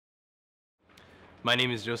My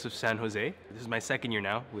name is Joseph San Jose. This is my second year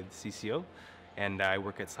now with CCO, and I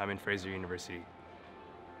work at Simon Fraser University.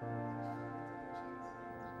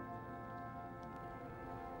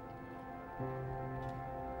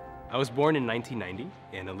 I was born in 1990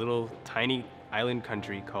 in a little tiny island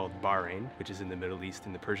country called Bahrain, which is in the Middle East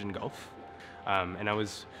in the Persian Gulf. And I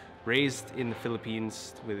was raised in the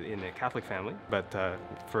Philippines in a Catholic family, but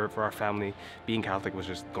for our family, being Catholic was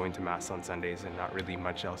just going to Mass on Sundays and not really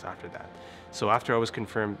much else after that. So after I was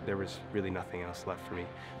confirmed, there was really nothing else left for me.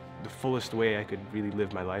 The fullest way I could really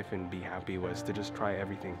live my life and be happy was to just try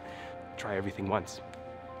everything once.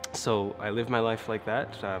 So I lived my life like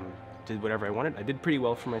that, did whatever I wanted. I did pretty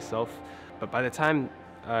well for myself, but by the time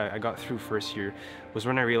I got through first year was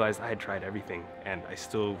when I realized I had tried everything and I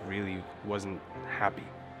still really wasn't happy.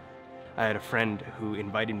 I had a friend who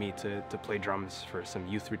invited me to play drums for some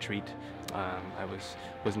youth retreat. I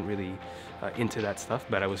wasn't really into that stuff,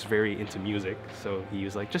 but I was very into music, so he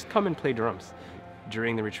was like, just come and play drums.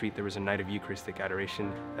 During the retreat, there was a night of Eucharistic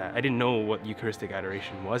adoration. I didn't know what Eucharistic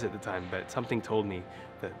adoration was at the time, but something told me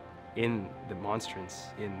that in the monstrance,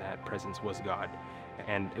 in that presence, was God.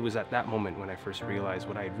 And it was at that moment when I first realized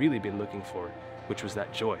what I had really been looking for, which was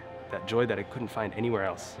that joy that I couldn't find anywhere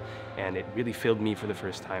else. And it really filled me for the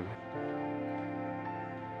first time.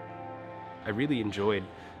 I really enjoyed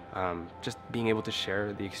just being able to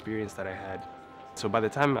share the experience that I had. So by the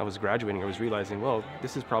time I was graduating, I was realizing, well,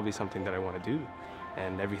 this is probably something that I want to do.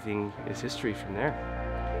 And everything is history from there.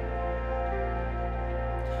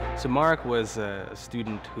 So Marek was a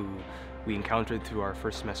student who we encountered through our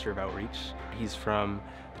first semester of outreach. He's from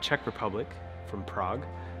the Czech Republic, from Prague,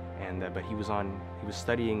 but he was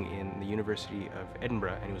studying in the University of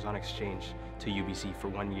Edinburgh, and he was on exchange to UBC for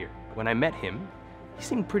 1 year. When I met him, he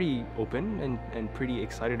seemed pretty open and pretty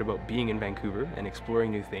excited about being in Vancouver and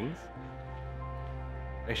exploring new things.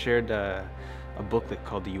 I shared a booklet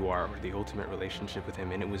called The You Are, or The Ultimate Relationship, with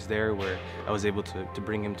him, and it was there where I was able to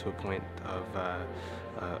bring him to a point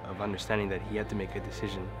of understanding that he had to make a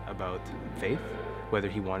decision about faith, whether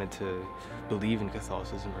he wanted to believe in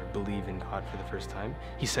Catholicism or believe in God for the first time.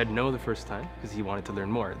 He said no the first time because he wanted to learn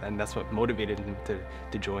more, and that's what motivated him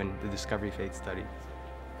to join the Discovery Faith study.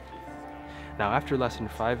 Now, after lesson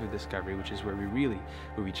 5 of Discovery, which is where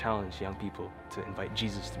we challenge young people to invite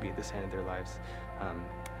Jesus to be at the center of their lives,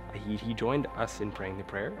 he joined us in praying the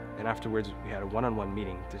prayer, and afterwards we had a one-on-one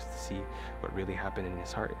meeting just to see what really happened in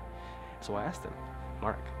his heart. So I asked him,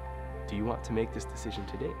 Marek, do you want to make this decision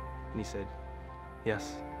today? And he said,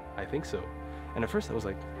 yes, I think so. And at first I was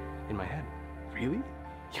like, in my head, really?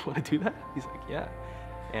 You want to do that? He's like, yeah.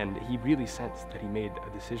 And he really sensed that he made a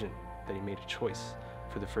decision, that he made a choice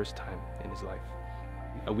for the first time in his life.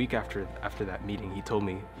 A week after that meeting, he told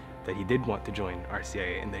me that he did want to join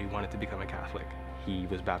RCIA and that he wanted to become a Catholic. He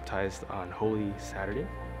was baptized on Holy Saturday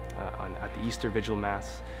at the Easter Vigil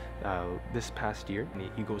Mass this past year.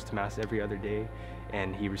 He goes to Mass every other day,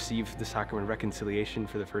 and he received the Sacrament of Reconciliation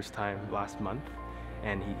for the first time last month.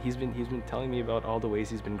 And he's been telling me about all the ways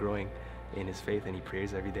he's been growing in his faith, and he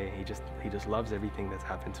prays every day. He just loves everything that's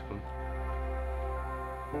happened to him.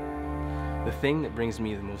 The thing that brings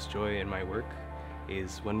me the most joy in my work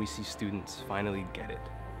is when we see students finally get it,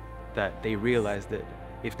 that they realize that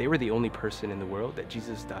if they were the only person in the world, that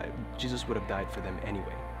Jesus would have died for them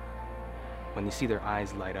anyway. When you see their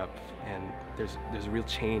eyes light up, and there's a real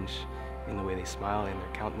change in the way they smile, in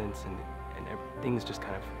their countenance, and things just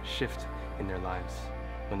kind of shift in their lives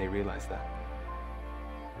when they realize that.